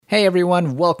Hey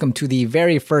everyone, welcome to the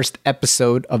very first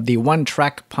episode of the One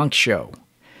Track Punk Show.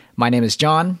 My name is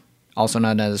John, also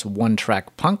known as One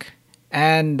Track Punk,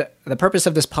 and the purpose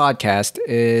of this podcast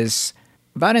is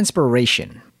about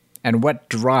inspiration and what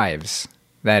drives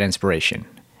that inspiration.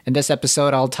 In this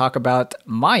episode, I'll talk about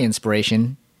my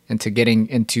inspiration into getting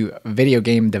into video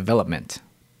game development.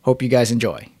 Hope you guys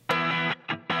enjoy.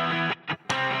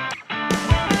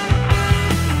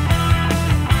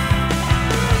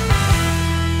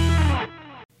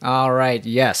 All right,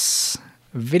 yes.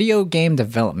 Video game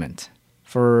development.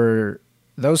 For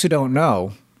those who don't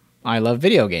know, I love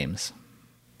video games.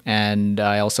 And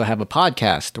I also have a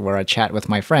podcast where I chat with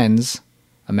my friends,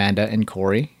 Amanda and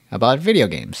Corey, about video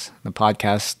games. The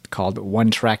podcast called One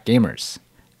Track Gamers.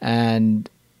 And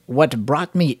what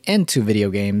brought me into video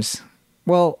games?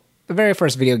 Well, the very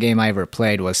first video game I ever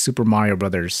played was Super Mario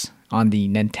Bros. On the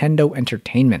Nintendo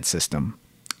Entertainment System.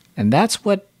 And that's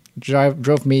what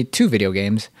drove me to video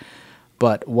games,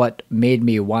 but what made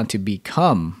me want to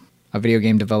become a video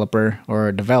game developer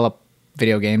or develop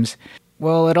video games,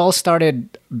 well, it all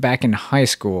started back in high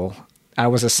school. I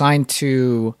was assigned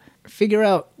to figure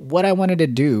out what I wanted to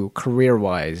do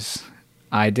career-wise.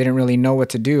 I didn't really know what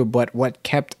to do, but what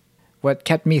kept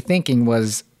me thinking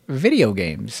was video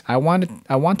games. I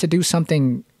want to do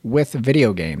something with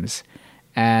video games,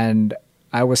 and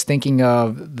I was thinking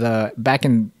of back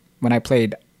in when I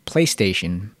played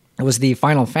PlayStation. It was the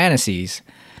Final Fantasies,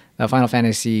 Final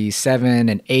Fantasy 7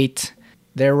 and 8.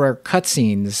 There were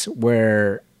cutscenes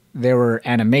where there were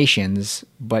animations,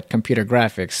 but computer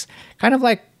graphics, kind of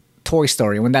like Toy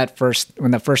Story. When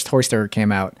the first Toy Story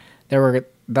came out, there were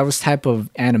those type of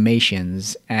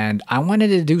animations, and I wanted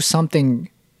to do something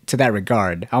to that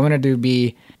regard. I wanted to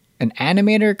be an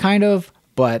animator, kind of,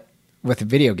 but with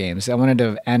video games. I wanted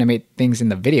to animate things in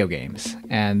the video games,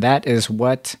 and that is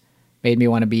what made me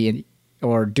want to be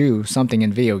or do something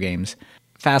in video games.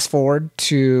 Fast forward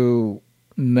to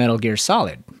Metal Gear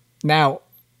Solid. Now,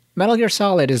 Metal Gear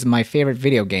Solid is my favorite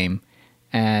video game,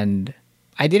 and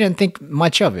I didn't think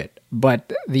much of it,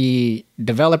 but the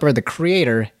developer, the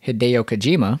creator, Hideo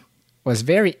Kojima, was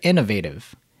very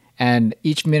innovative, and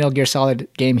each Metal Gear Solid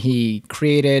game he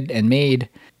created and made,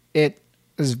 it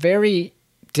was very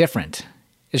different.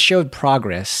 It showed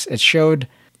progress. It showed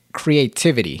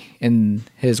creativity in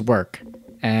his work,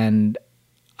 and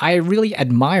I really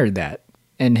admired that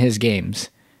in his games,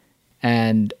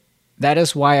 and that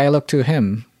is why I look to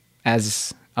him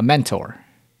as a mentor,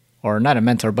 or not a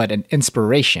mentor, but an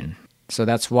inspiration. So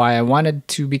that's why I wanted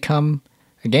to become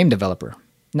a game developer.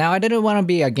 Now, I didn't want to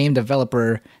be a game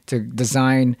developer to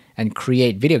design and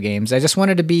create video games. I just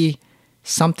wanted to be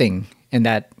something in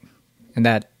that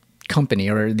company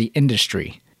or the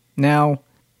industry. Now,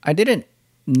 I didn't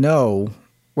know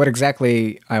what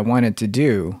exactly I wanted to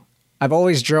do. I've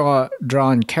always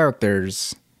drawn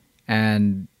characters,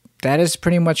 and that is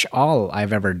pretty much all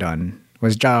I've ever done,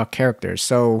 was draw characters.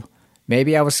 So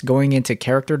maybe I was going into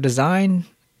character design.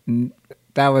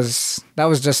 That was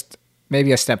just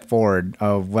maybe a step forward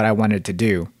of what I wanted to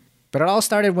do. But it all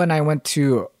started when I went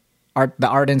to the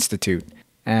Art Institute,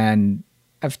 and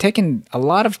I've taken a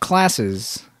lot of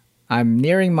classes. I'm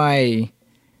nearing my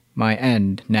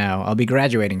end now. I'll be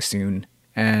graduating soon.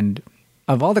 And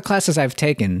of all the classes I've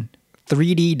taken,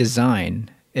 3D design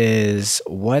is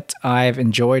what I've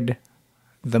enjoyed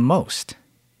the most.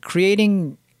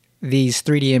 Creating these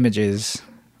 3D images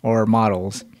or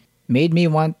models made me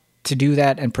want to do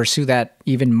that and pursue that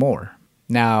even more.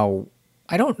 Now,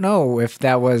 I don't know if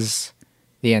that was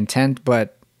the intent,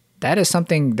 but that is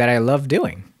something that I love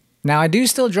doing. Now, I do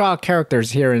still draw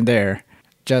characters here and there,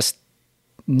 just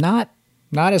not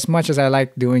as much as I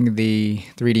like doing the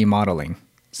 3D modeling.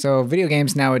 So video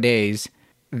games nowadays,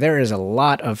 there is a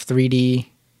lot of 3D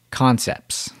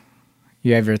concepts.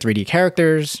 You have your 3D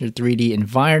characters, your 3D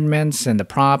environments, and the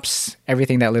props,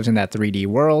 everything that lives in that 3D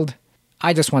world.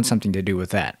 I just want something to do with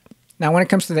that. Now, when it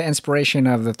comes to the inspiration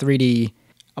of the 3D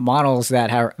models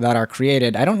that are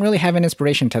created, I don't really have an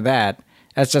inspiration to that.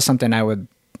 That's just something I would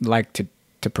like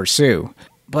to pursue.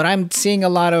 But I'm seeing a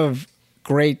lot of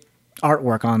great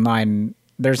artwork online.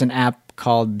 There's an app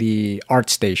called the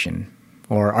ArtStation,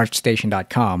 or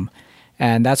artstation.com,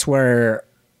 and that's where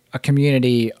a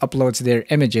community uploads their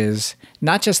images,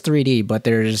 not just 3D, but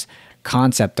there's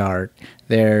concept art,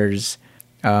 there's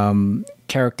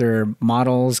character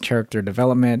models, character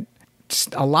development,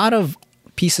 just a lot of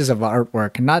pieces of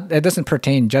artwork. It doesn't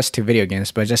pertain just to video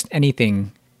games, but just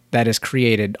anything that is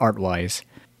created art-wise.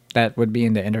 That would be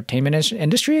in the entertainment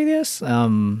industry, I guess.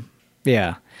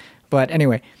 Yeah. But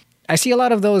anyway, I see a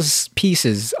lot of those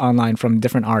pieces online from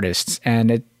different artists,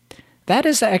 and that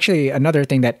is actually another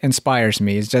thing that inspires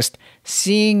me, is just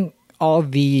seeing all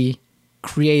the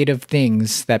creative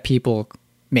things that people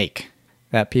make,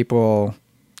 that people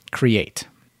create.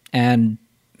 And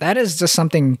that is just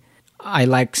something I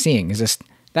like seeing. Is just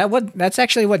that's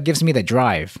actually what gives me the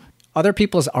drive. Other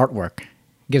people's artwork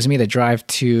gives me the drive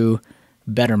to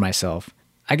better myself.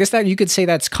 I guess that you could say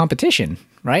that's competition,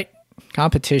 right?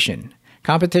 Competition.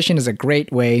 Competition is a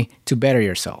great way to better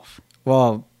yourself.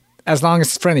 Well, as long as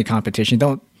it's friendly competition,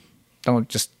 don't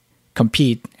just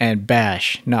compete and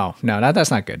bash. No,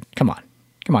 that's not good. Come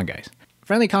on, guys.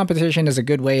 Friendly competition is a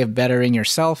good way of bettering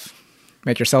yourself,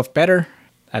 make yourself better.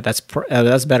 That's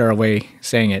better a way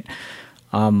saying it.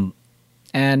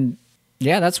 And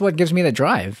yeah, that's what gives me the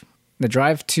drive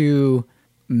to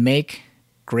make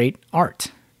great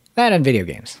art. That and video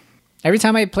games. Every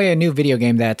time I play a new video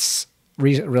game that's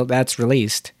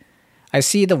released, I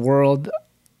see the world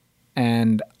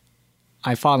and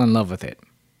I fall in love with it.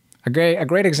 A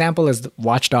great example is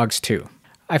Watch Dogs 2.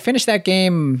 I finished that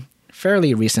game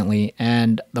fairly recently,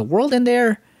 and the world in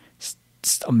there is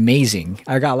amazing.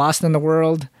 I got lost in the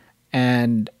world,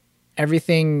 and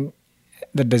everything,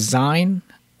 the design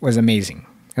was amazing.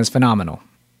 It was phenomenal.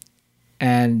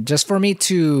 And just for me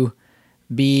to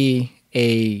be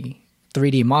a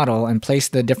 3D model and place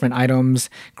the different items,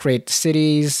 create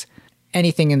cities,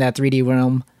 anything in that 3D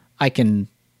realm,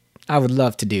 I would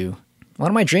love to do. One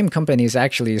of my dream companies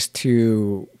actually is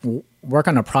to work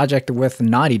on a project with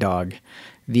Naughty Dog,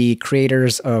 the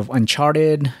creators of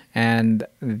Uncharted and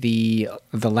the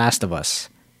Last of Us.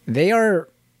 They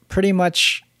pretty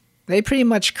much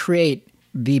create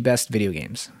the best video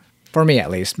games, for me at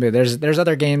least. There's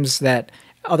other games that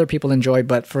other people enjoy,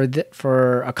 but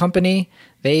for a company,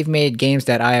 they've made games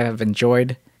that I have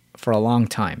enjoyed for a long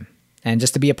time. And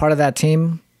just to be a part of that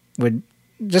team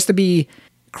just to be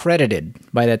credited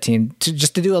by that team, to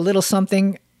do a little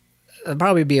something, it'd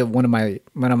probably be one of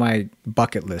my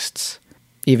bucket lists,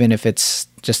 even if it's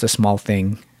just a small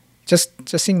thing. Just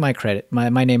seeing my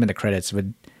name in the credits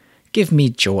would give me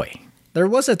joy. There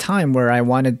was a time where I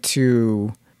wanted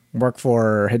to work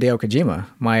for Hideo Kojima.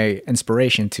 My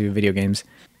inspiration to video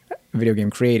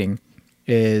game creating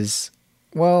is,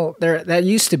 well, that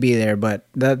used to be there, but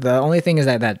the only thing is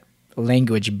that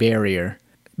language barrier,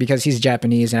 because he's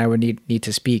Japanese and I would need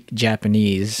to speak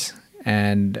Japanese,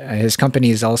 and his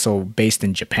company is also based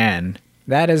in Japan.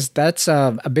 That's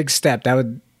a big step.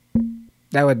 That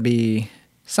would be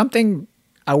something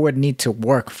I would need to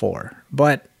work for,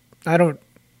 but I don't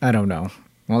know.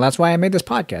 Well, that's why I made this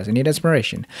podcast. I need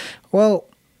inspiration. Well,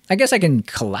 I guess I can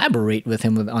collaborate with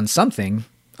him on something.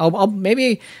 I'll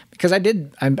maybe, because I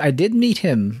did meet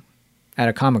him at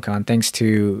a Comic-Con thanks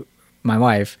to my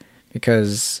wife,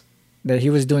 because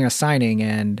he was doing a signing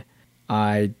and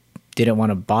I didn't want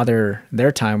to bother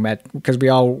their time because we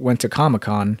all went to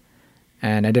Comic-Con,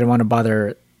 and I didn't want to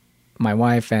bother my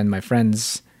wife and my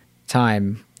friends'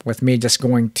 time with me just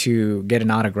going to get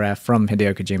an autograph from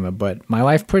Hideo Kojima. But my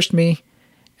wife pushed me,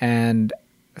 and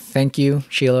thank you,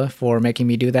 Sheila, for making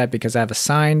me do that, because I have a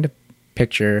signed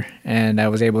picture and I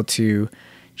was able to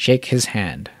shake his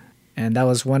hand. And that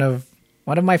was one of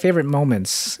my favorite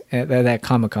moments at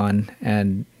Comic-Con.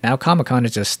 And now Comic-Con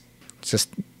is just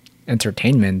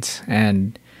entertainment,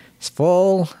 and it's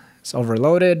full, it's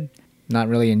overloaded, not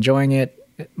really enjoying it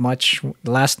much.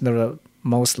 The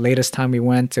latest time we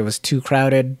went, it was too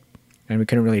crowded and we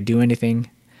couldn't really do anything.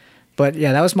 But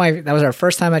yeah, that was our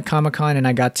first time at Comic-Con, and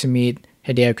I got to meet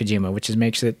Hideo Kojima, which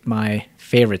makes it my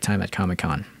favorite time at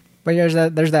Comic-Con. But there's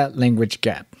that language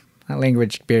gap, that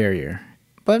language barrier.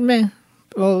 But man,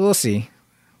 well, we'll see.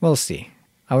 We'll see.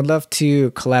 I would love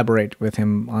to collaborate with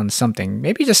him on something.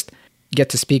 Maybe just get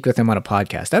to speak with him on a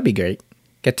podcast. That'd be great.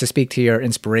 Get to speak to your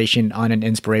inspiration on an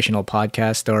inspirational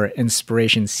podcast or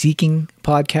inspiration-seeking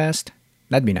podcast.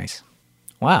 That'd be nice.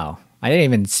 Wow, I didn't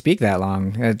even speak that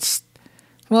long.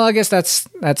 I guess that's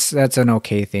an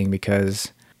okay thing,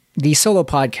 because the solo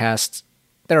podcasts,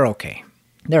 they're okay.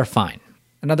 They're fine.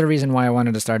 Another reason why I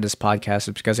wanted to start this podcast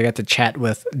is because I got to chat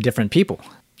with different people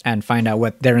and find out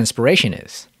what their inspiration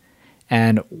is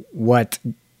and what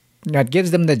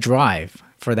gives them the drive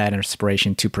for that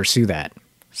inspiration to pursue that.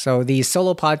 So these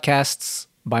solo podcasts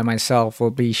by myself will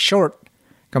be short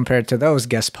compared to those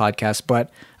guest podcasts,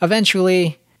 but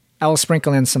eventually I'll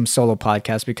sprinkle in some solo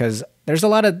podcasts, because there's a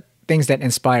lot of things that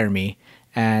inspire me,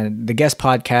 and the guest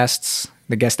podcasts,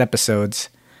 the guest episodes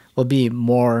will be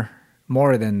more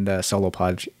than the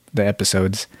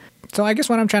episodes. So I guess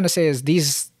what I'm trying to say is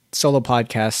these solo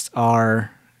podcasts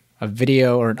are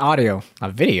an audio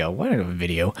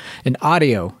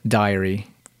diary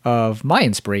of my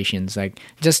inspirations, like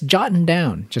just jotting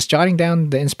down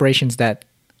the inspirations that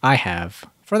I have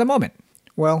for the moment.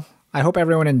 Well, I hope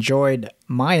everyone enjoyed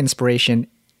my inspiration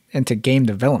into game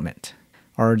development,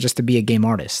 or just to be a game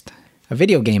artist, a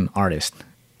video game artist.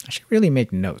 I should really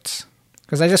make notes,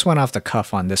 because I just went off the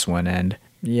cuff on this one, and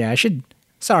yeah, I should.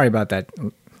 Sorry about that,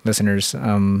 listeners.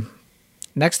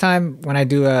 Next time when I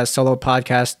do a solo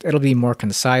podcast, it'll be more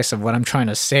concise of what I'm trying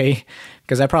to say,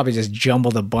 because I probably just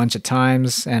jumbled a bunch of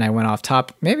times and I went off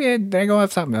topic. Maybe I go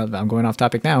off topic. I'm going off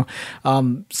topic now.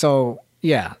 So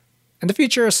yeah, in the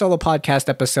future solo podcast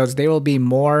episodes, they will be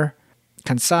more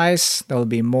concise. They'll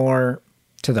be more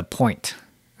to the point.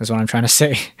 That's what I'm trying to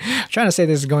say. I'm trying to say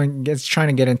this is it's trying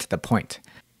to get into the point.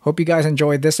 Hope you guys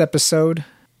enjoyed this episode.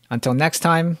 Until next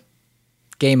time.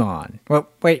 Game on. Well,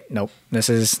 wait, nope. This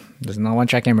is not One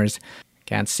Track Gamers.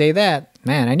 Can't say that.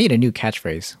 Man, I need a new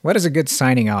catchphrase. What is a good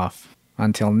signing off?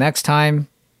 Until next time,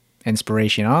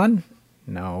 inspiration on?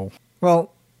 No.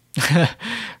 Well,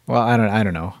 I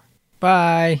don't know.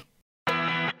 Bye.